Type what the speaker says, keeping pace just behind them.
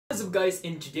up guys,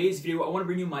 in today's video I want to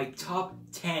bring you my top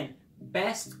 10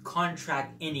 best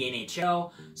contract in the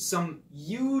NHL, some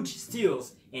huge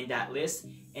steals in that list,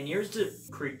 and here's the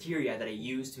criteria that I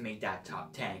used to make that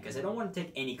top 10 because I don't want to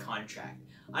take any contract.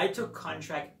 I took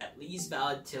contract at least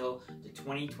valid till the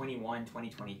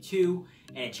 2021-2022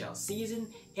 NHL season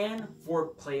and for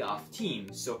playoff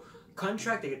teams. So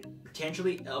contract that could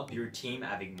potentially help your team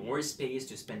having more space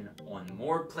to spend on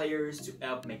more players to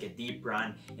help make a deep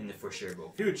run in the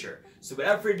foreseeable future. So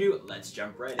without further ado, let's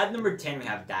jump right in. At number 10 we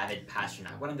have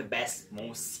Pasternak, one of the best,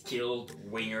 most skilled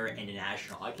winger in the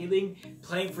National Hockey League,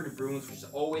 playing for the Bruins, which is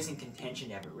always in contention.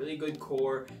 They have a really good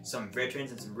core, some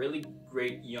veterans and some really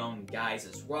great young guys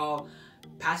as well.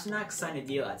 Pasternak signed a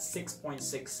deal at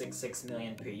 $6.666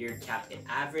 million per year capped in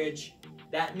average.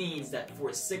 That means that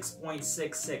for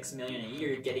 $6.66 million a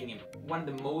year, you're getting one of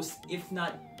the most, if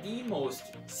not the most,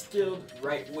 skilled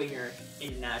right winger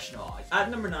in National Hockey. At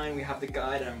number 9, we have the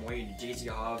guy that I'm wearing the jersey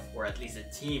of, or at least a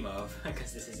team of,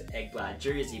 because this is an Ekblad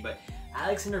jersey, but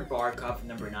Aleksander Barkov,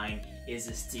 number 9, is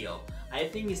a steal. I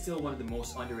think he's still one of the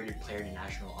most underrated players in the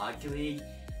National Hockey League.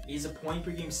 He's a point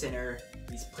per game center.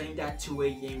 He's playing that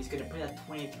two-way game. He's going to play that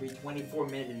 23, 24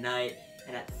 minutes a night.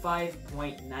 And at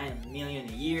 $5.9 million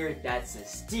a year, that's a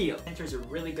steal. Enters a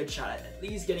really good shot at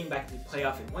least getting back to the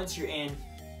playoff, and once you're in,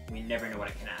 we never know what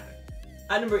can happen.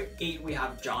 At number 8, we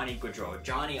have Gaudreau.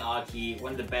 Johnny Hockey,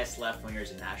 one of the best left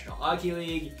wingers in the National Hockey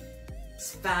League.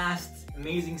 He's fast,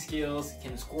 amazing skills,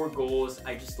 can score goals.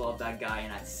 I just love that guy.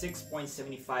 And at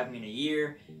 $6.75 million a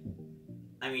year,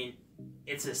 I mean,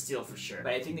 it's a steal for sure.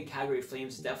 But I think the Calgary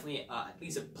Flames is definitely at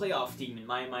least a playoff team in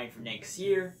my mind for next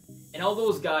year. And all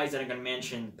those guys that I'm going to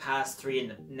mention, past 3 and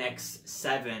the next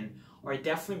 7, are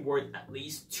definitely worth at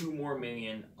least $2 more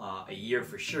million a year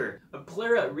for sure. A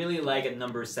player I really like at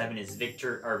number 7 is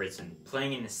Viktor Arvidsson,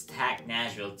 playing in the stacked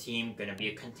Nashville team, going to be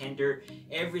a contender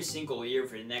every single year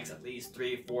for the next at least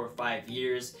 3, 4, 5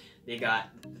 years. They got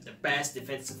the best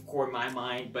defensive core in my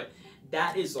mind, but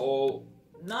that is all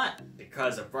not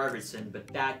because of Arvidsson, but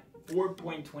that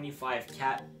 4.25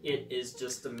 cap, it is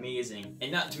just amazing.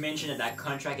 And not to mention that that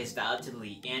contract is valid to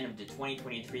the end of the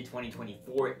 2023-2024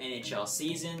 NHL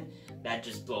season. That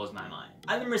just blows my mind.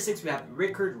 At number 6, we have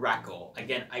Rickard Rakell.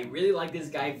 Again, I really like this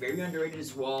guy, very underrated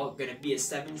as well. Gonna be a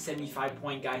 775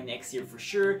 point guy next year for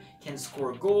sure. Can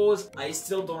score goals. I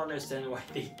still don't understand why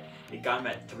they got him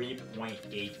at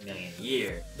 $3.8 million a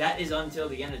year. That is until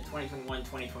the end of the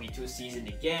 2021-2022 season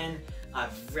again. A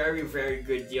very, very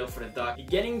good deal for the Ducks.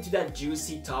 Getting to that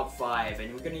juicy top 5,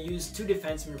 and we're going to use 2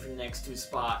 defensemen for the next 2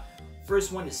 spots.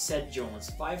 First one is Seth Jones,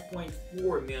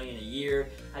 $5.4 million a year.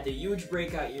 Had a huge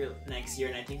breakout year next year,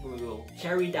 and I think we will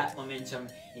carry that momentum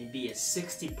and be a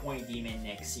 60-point demon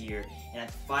next year. And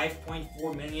at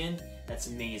 $5.4 million, that's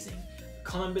amazing.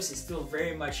 Columbus is still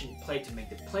very much in play to make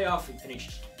the playoff and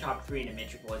finish top 3 in the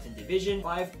Metropolitan Division.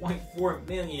 $5.4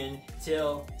 million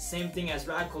till same thing as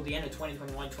Rakell, the end of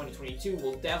 2021-2022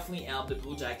 will definitely help the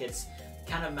Blue Jackets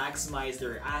kind of maximize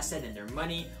their asset and their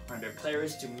money on their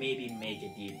players to maybe make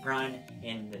a deep run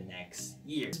in the next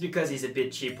year. Just because he's a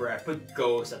bit cheaper, I put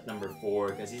Ghost at number 4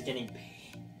 because he's getting paid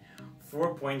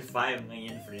 $4.5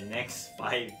 million for the next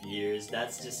 5 years.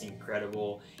 That's just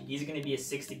incredible. He's going to be a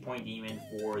 60-point demon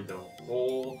for the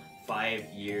whole 5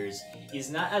 years.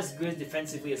 He's not as good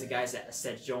defensively as the guys at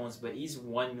Seth Jones, but he's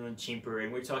 $1 million cheaper,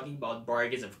 and we're talking about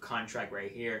bargains of contract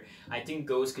right here. I think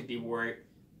Ghost could be worth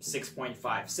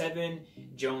 6.57,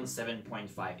 Jones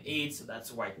 7.58, so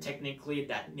that's why technically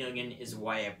that million is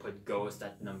why I put Ghost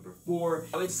at number 4.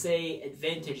 I would say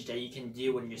advantage that you can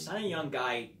do when you're signing a young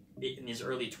guy in his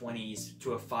early 20s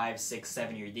to a 5, 6,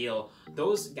 7 year deal.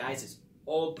 Those guys is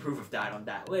all proof of that on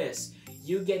that list.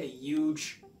 You get a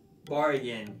huge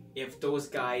bargain if those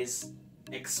guys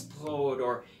explode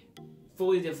or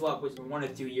fully develop within 1 or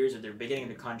 2 years of their beginning of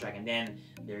the contract, and then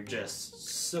they're just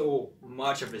so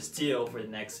much of a steal for the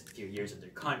next few years of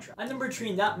their contract. At number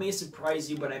 3, and that may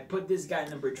surprise you, but I put this guy at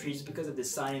number 3 just because of the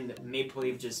signing that Maple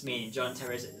Leaf just made in John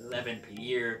Tavares at 11 per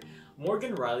year.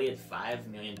 Morgan Rielly at $5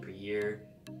 million per year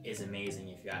is amazing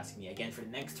if you ask me. Again, for the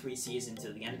next 3 seasons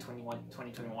until the end of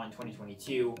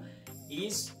 2021-2022,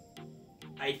 he's,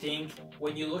 I think,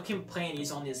 when you look him play and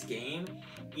he's on this game,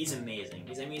 he's amazing.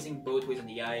 He's amazing both ways on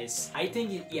the ice. I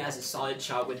think he has a solid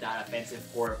shot with that offensive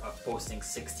core of posting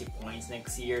 60 points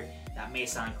next year. That may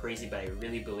sound crazy, but I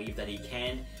really believe that he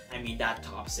can. I mean, that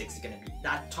top 6 is going to be,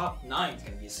 that top 9 is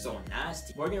going to be so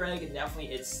nasty. Morgan Rielly can definitely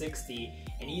hit 60,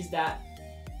 and he's that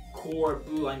core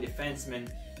blue line defenseman.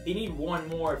 They need one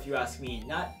more, if you ask me.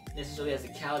 Not necessarily as the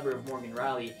caliber of Morgan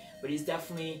Rielly, but he's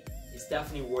definitely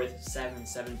worth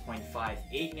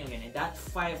 $7.58 million. And that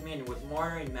 $5 million with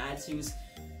Marner and Matthews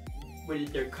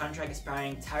with their contract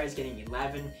expiring, Tyler's getting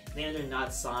 11, Leonard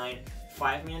not signed,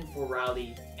 5 million for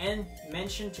Rielly, and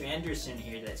mention to Anderson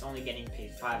here that it's only getting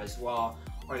paid 5 as well,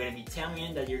 are going to be 10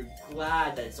 million that you're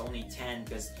glad that it's only 10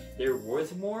 because they're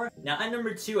worth more. Now at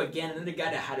number 2, again, another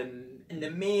guy that had an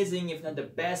amazing, if not the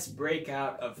best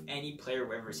breakout of any player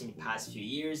we've ever seen in the past few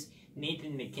years,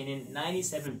 Nathan MacKinnon,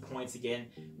 97 points again,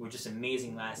 which is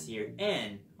amazing last year,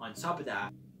 and on top of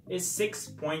that, is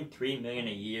 $6.3 million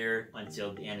a year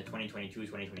until the end of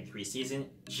 2022-2023 season.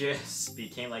 Just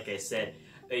became, like I said,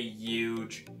 a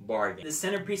huge bargain. The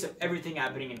centerpiece of everything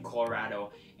happening in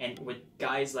Colorado, and with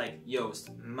guys like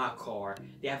Yost, Makar,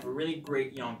 they have a really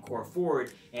great young core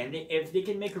forward, and if they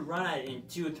can make a run at it in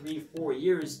 2, 3, 4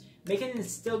 years, MacKinnon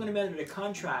is still going to be under the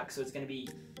contract, so it's going to be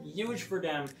huge for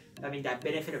them having that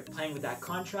benefit of playing with that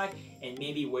contract and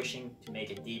maybe wishing to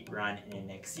make a deep run in the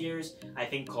next years. I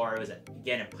think Colorado is,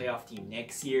 again, a playoff team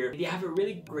next year. They have a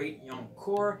really great young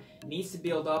core, needs to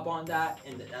build up on that,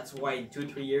 and that's why in 2 or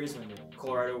 3 years when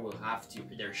Colorado will have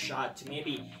their shot to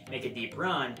maybe make a deep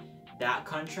run, that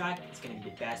contract is going to be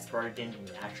the best bargain in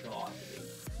the National Hockey League.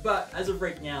 But as of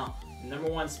right now, the number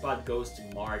 1 spot goes to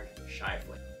Mark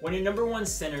Scheifele. When your number 1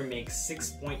 center makes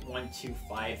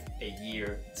 $6.125 a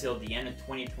year till the end of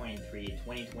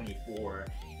 2023-2024,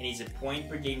 and he's a point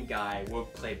per game guy, will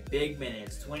play big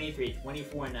minutes, 23,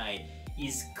 24 a night,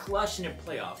 he's clutch in the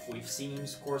playoff. We've seen him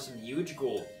score some huge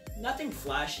goals. Nothing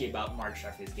flashy about Mark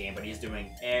Scheifele's game, but he's doing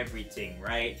everything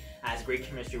right. Has great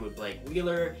chemistry with Blake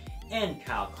Wheeler and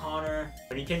Kyle Connor.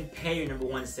 When you can pay your number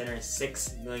 1 center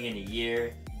 $6 million a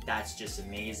year, that's just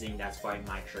amazing. That's why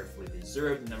Mike Scheifele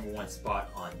deserved the number 1 spot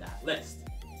on that list.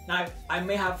 Now, I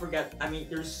may have forgot,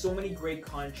 there's so many great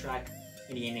contracts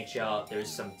in the NHL. There's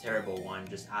some terrible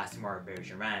ones, just ask Mark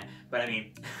Bergevin. But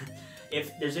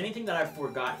if there's anything that I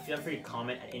forgot, feel free to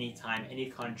comment at any time,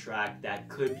 any contract that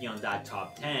could be on that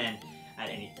top 10.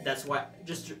 That's why,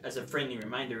 just as a friendly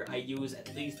reminder, I use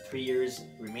at least 3 years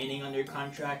remaining on their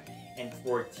contract, and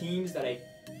for teams that I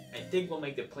think will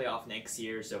make the playoff next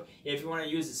year. So if you want to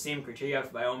use the same criteria,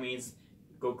 by all means,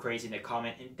 go crazy in the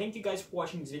comment. And thank you guys for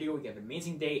watching this video. You have an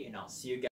amazing day, and I'll see you guys.